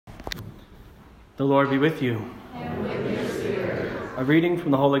The Lord be with you. And with your spirit. A reading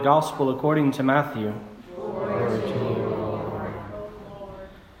from the Holy Gospel according to Matthew. Glory to you, Lord.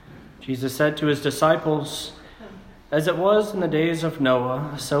 Jesus said to his disciples, "As it was in the days of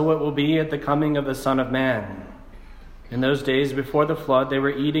Noah, so it will be at the coming of the Son of Man. In those days before the flood, they were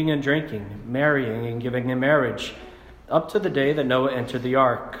eating and drinking, marrying and giving in marriage, up to the day that Noah entered the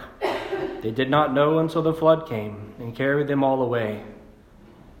ark. They did not know until the flood came and carried them all away.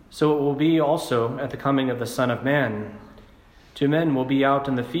 So it will be also at the coming of the Son of Man. 2 men will be out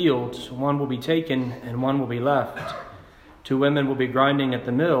in the field, one will be taken and one will be left. 2 women will be grinding at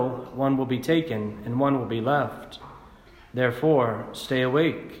the mill, one will be taken and one will be left. Therefore, stay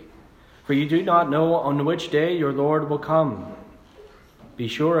awake, for you do not know on which day your Lord will come. Be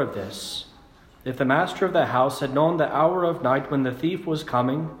sure of this. If the master of the house had known the hour of night when the thief was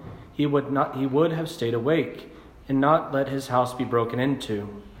coming, he would have stayed awake and not let his house be broken into.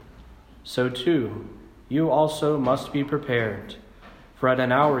 So too, you also must be prepared, for at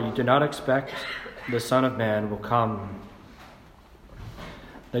an hour you do not expect the Son of Man will come."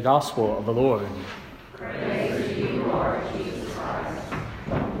 The Gospel of the Lord. Praise to you, Lord Jesus Christ.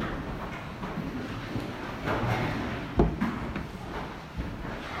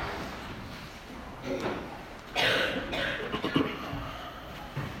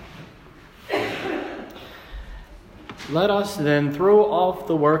 Let us then throw off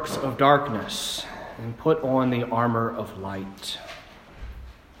the works of darkness and put on the armor of light.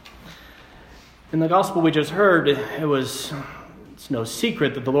 In the gospel we just heard, it's no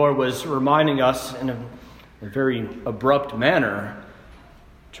secret that the Lord was reminding us in a very abrupt manner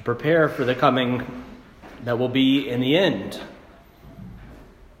to prepare for the coming that will be in the end.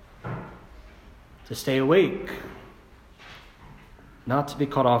 To stay awake, not to be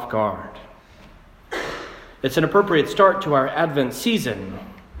caught off guard. It's an appropriate start to our Advent season.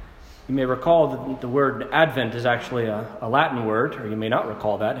 You may recall that the word Advent is actually a Latin word, or you may not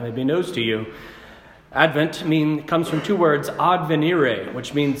recall that. It may be news to you. Advent comes from 2 words, ad venire,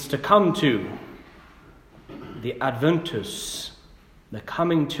 which means to come to. The Adventus, the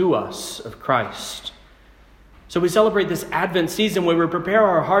coming to us of Christ. So we celebrate this Advent season where we prepare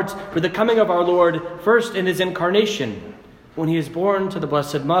our hearts for the coming of our Lord, first in his incarnation, when he is born to the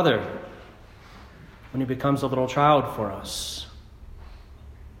Blessed Mother, when he becomes a little child for us.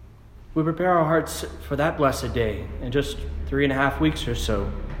 We prepare our hearts for that blessed day in just 3.5 weeks or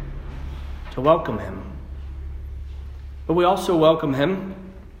so to welcome him. But we also welcome him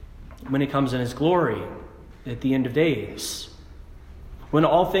when he comes in his glory at the end of days, when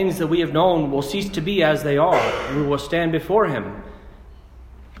all things that we have known will cease to be as they are, and we will stand before him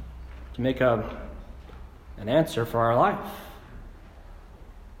to make an answer for our life.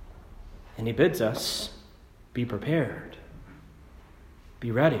 And he bids us be prepared,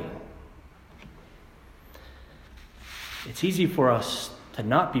 be ready. It's easy for us to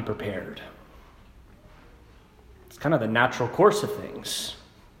not be prepared. It's kind of the natural course of things.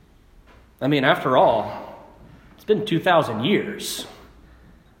 I mean, after all, it's been 2,000 years.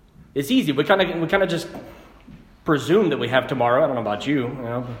 It's easy. We kind of just presume that we have tomorrow. I don't know about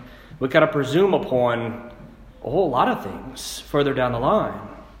you. We kind of presume upon a whole lot of things further down the line.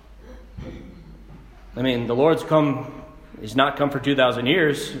 I mean, the Lord's come, he's not come for 2,000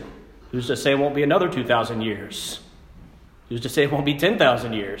 years. Who's to say it won't be another 2,000 years? Who's to say it won't be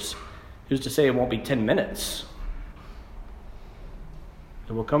 10,000 years? Who's to say it won't be 10 minutes?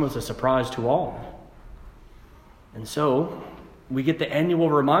 It will come as a surprise to all. And so, we get the annual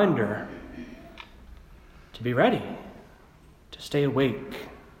reminder to be ready, to stay awake.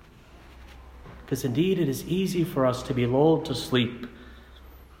 Because indeed, it is easy for us to be lulled to sleep.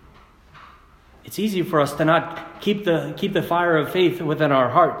 It's easy for us to not keep the fire of faith within our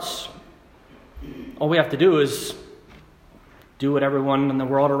hearts. All we have to do is do what everyone in the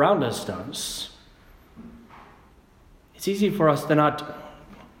world around us does. It's easy for us to not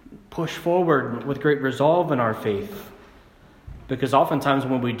push forward with great resolve in our faith, because oftentimes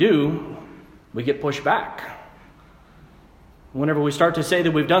when we do, we get pushed back. Whenever we start to say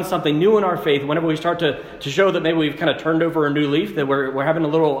that we've done something new in our faith, whenever we start to show that maybe we've kind of turned over a new leaf, that we're having a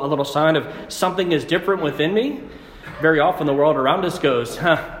little sign of something is different within me, very often the world around us goes,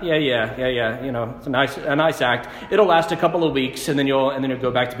 yeah, it's a nice act. It'll last a couple of weeks, and then you'll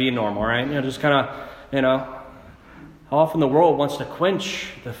go back to being normal, right? Just kind of, how often the world wants to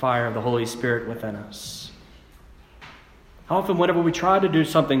quench the fire of the Holy Spirit within us. How often whenever we try to do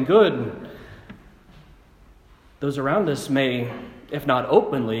something good, those around us may, if not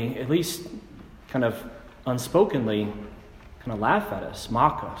openly, at least kind of unspokenly, kind of laugh at us,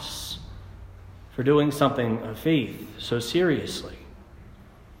 mock us for doing something of faith so seriously.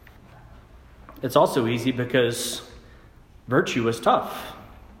 It's also easy because virtue is tough.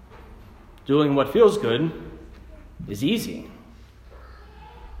 Doing what feels good is easy.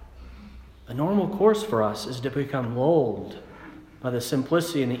 A normal course for us is to become lulled by the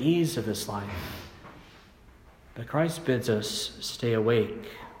simplicity and the ease of this life. But Christ bids us stay awake.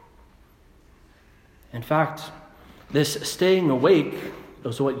 In fact, this staying awake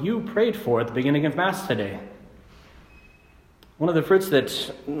is what you prayed for at the beginning of Mass today. One of the fruits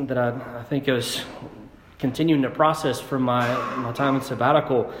that I think is continuing to process from my time in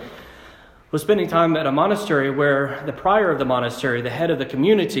sabbatical was spending time at a monastery where the prior of the monastery, the head of the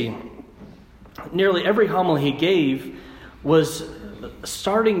community, nearly every homily he gave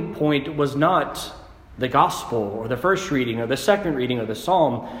starting point was not the gospel or the first reading or the second reading or the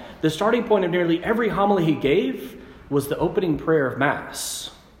psalm. The starting point of nearly every homily he gave was the opening prayer of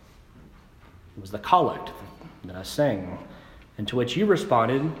Mass. It was the collect that I sang, and to which you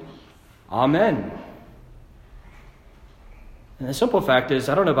responded, Amen. And the simple fact is,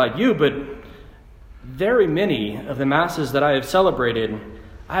 I don't know about you, but very many of the Masses that I have celebrated,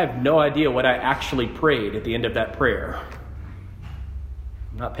 I have no idea what I actually prayed at the end of that prayer.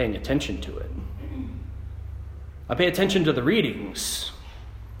 I'm not paying attention to it. I pay attention to the readings.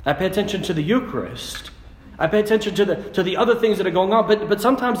 I pay attention to the Eucharist. I pay attention to the other things that are going on. But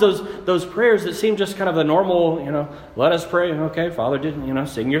sometimes those prayers that seem just kind of the normal, let us pray. Okay, Father,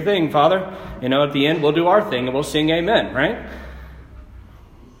 sing your thing, Father. At the end we'll do our thing and we'll sing amen, right?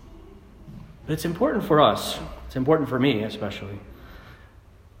 But it's important for us. It's important for me especially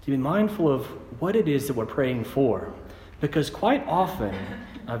to be mindful of what it is that we're praying for. Because quite often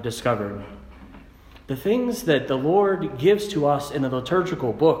I've discovered the things that the Lord gives to us in the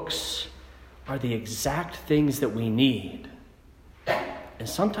liturgical books are the exact things that we need. And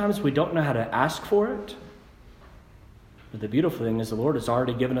sometimes we don't know how to ask for it. But the beautiful thing is the Lord has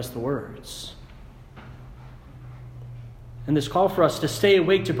already given us the words. And this call for us to stay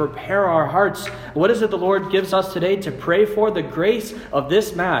awake, to prepare our hearts. What is it the Lord gives us today? To pray for the grace of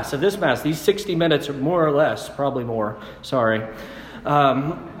this Mass, these 60 minutes or more or less, probably more, sorry,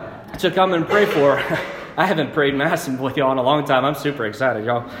 to come and pray for. I haven't prayed Mass with y'all in a long time. I'm super excited,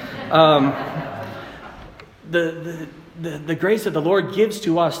 y'all. The grace that the Lord gives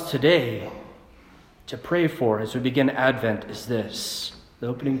to us today to pray for as we begin Advent is this, the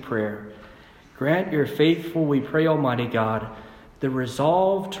opening prayer. Grant your faithful, we pray, Almighty God, the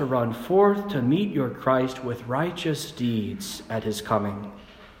resolve to run forth to meet your Christ with righteous deeds at his coming,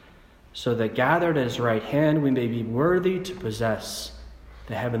 so that gathered at his right hand we may be worthy to possess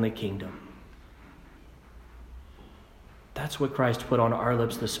the heavenly kingdom. That's what Christ put on our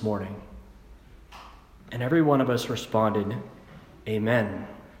lips this morning. And every one of us responded, Amen.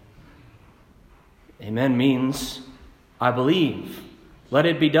 Amen means, I believe. Let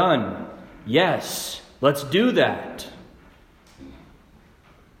it be done. Yes, let's do that.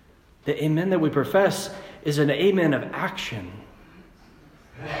 The amen that we profess is an amen of action.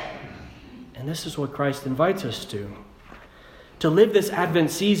 And this is what Christ invites us to live this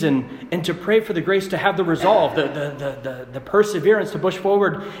Advent season and to pray for the grace to have the resolve, the perseverance to push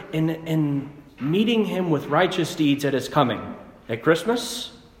forward in meeting him with righteous deeds at his coming, at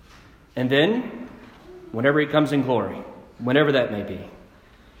Christmas, and then whenever he comes in glory, whenever that may be.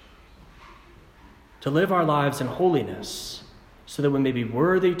 To live our lives in holiness so that we may be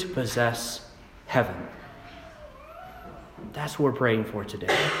worthy to possess heaven. That's what we're praying for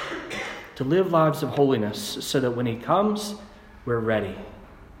today. To live lives of holiness so that when he comes, we're ready.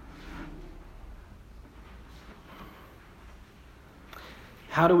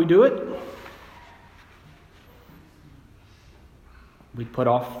 How do we do it? We put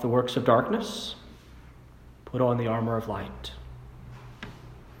off the works of darkness, put on the armor of light.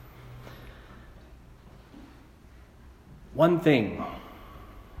 One thing.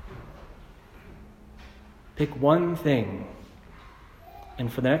 Pick one thing.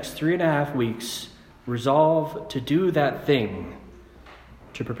 And for the next 3.5 weeks, resolve to do that thing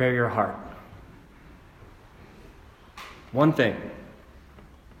to prepare your heart. One thing.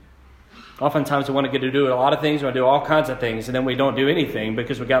 Oftentimes we want to get to do a lot of things, we want to do all kinds of things, and then we don't do anything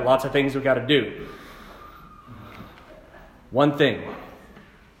because we've got lots of things we've got to do. One thing.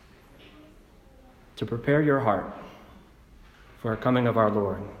 To prepare your heart for our coming of our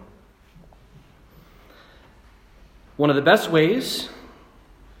Lord. One of the best ways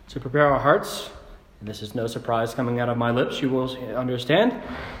to prepare our hearts, and this is no surprise coming out of my lips, you will understand,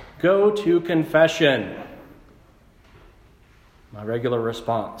 go to confession. My regular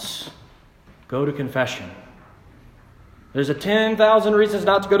response, go to confession. There's 10,000 reasons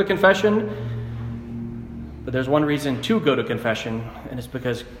not to go to confession, but there's one reason to go to confession, and it's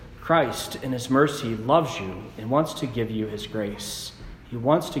because Christ, in his mercy, loves you and wants to give you his grace. He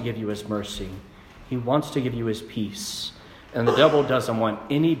wants to give you his mercy. He wants to give you his peace. And the devil doesn't want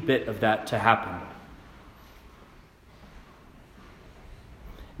any bit of that to happen.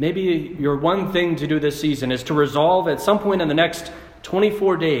 Maybe your one thing to do this season is to resolve at some point in the next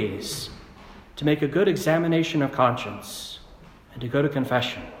 24 days to make a good examination of conscience and to go to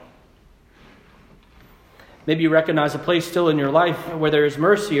confession. Maybe you recognize a place still in your life where there is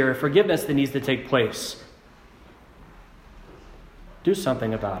mercy or forgiveness that needs to take place. Do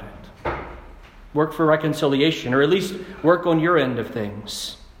something about it. Work for reconciliation, or at least work on your end of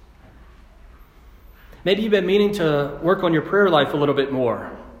things. Maybe you've been meaning to work on your prayer life a little bit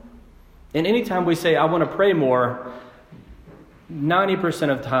more. And anytime we say, I want to pray more, 90%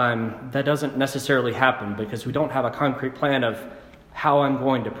 of the time, that doesn't necessarily happen because we don't have a concrete plan of how I'm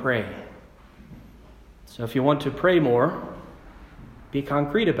going to pray. So if you want to pray more, be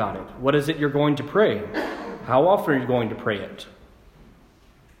concrete about it. What is it you're going to pray? How often are you going to pray it?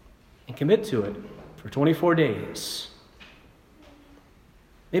 And commit to it for 24 days.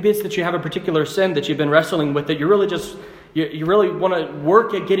 Maybe it's that you have a particular sin that you've been wrestling with that you really want to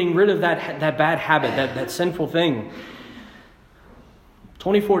work at getting rid of that bad habit, that sinful thing.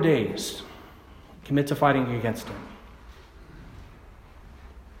 24 days. Commit to fighting against it.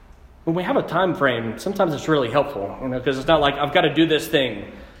 When we have a time frame, sometimes it's really helpful, because it's not like I've got to do this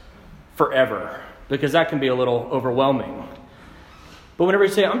thing forever, because that can be a little overwhelming. But whenever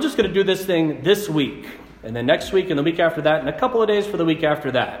you say, I'm just going to do this thing this week, and then next week, and the week after that, and a couple of days for the week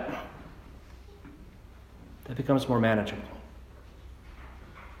after that, that becomes more manageable.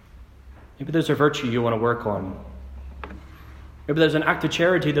 Maybe there's a virtue you want to work on. Maybe there's an act of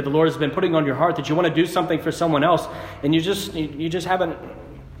charity that the Lord has been putting on your heart that you want to do something for someone else, and you just haven't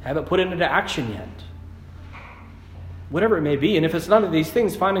put it into action yet. Whatever it may be, and if it's none of these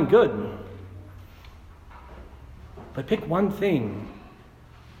things, fine and good. But pick one thing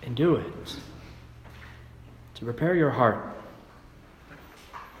and do it. To prepare your heart.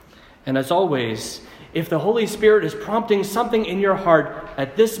 And as always, if the Holy Spirit is prompting something in your heart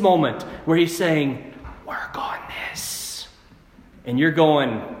at this moment where he's saying, work on this, and you're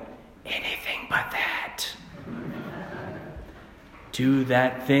going, anything but that, do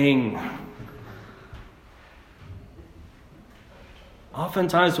that thing.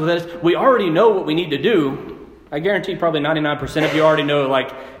 Oftentimes with this, we already know what we need to do. I guarantee probably 99% of you already know,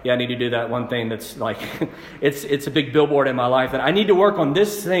 I need to do that one thing that's it's a big billboard in my life that I need to work on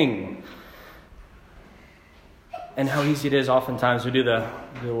this thing. And how easy it is oftentimes we do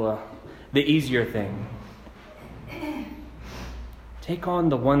the easier thing. Take on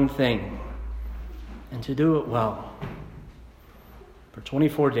the one thing and to do it well for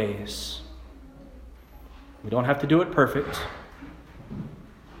 24 days. We don't have to do it perfect,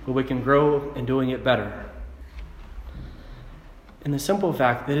 but we can grow in doing it better. And the simple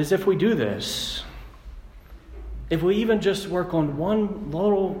fact that is if we do this, if we even just work on one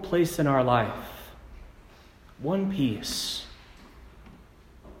little place in our life, one piece,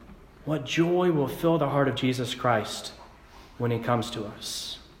 what joy will fill the heart of Jesus Christ when he comes to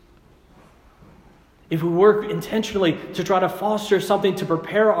us. If we work intentionally to try to foster something to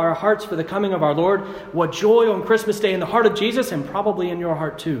prepare our hearts for the coming of our Lord, what joy on Christmas Day in the heart of Jesus and probably in your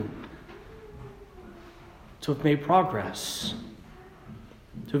heart too. To have made progress.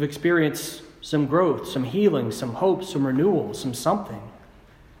 To have experienced some growth, some healing, some hope, some renewal, some something.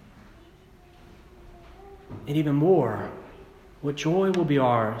 And even more, what joy will be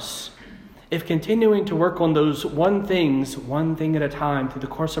ours if continuing to work on those one thing at a time through the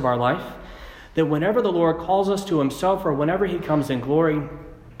course of our life, that whenever the Lord calls us to himself or whenever he comes in glory,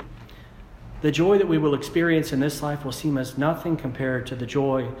 the joy that we will experience in this life will seem as nothing compared to the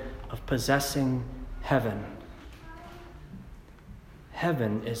joy of possessing heaven.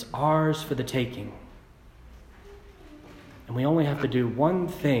 Heaven is ours for the taking. And we only have to do one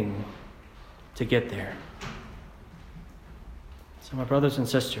thing to get there. So my brothers and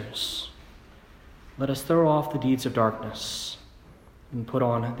sisters, let us throw off the deeds of darkness and put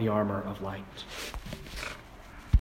on the armor of light.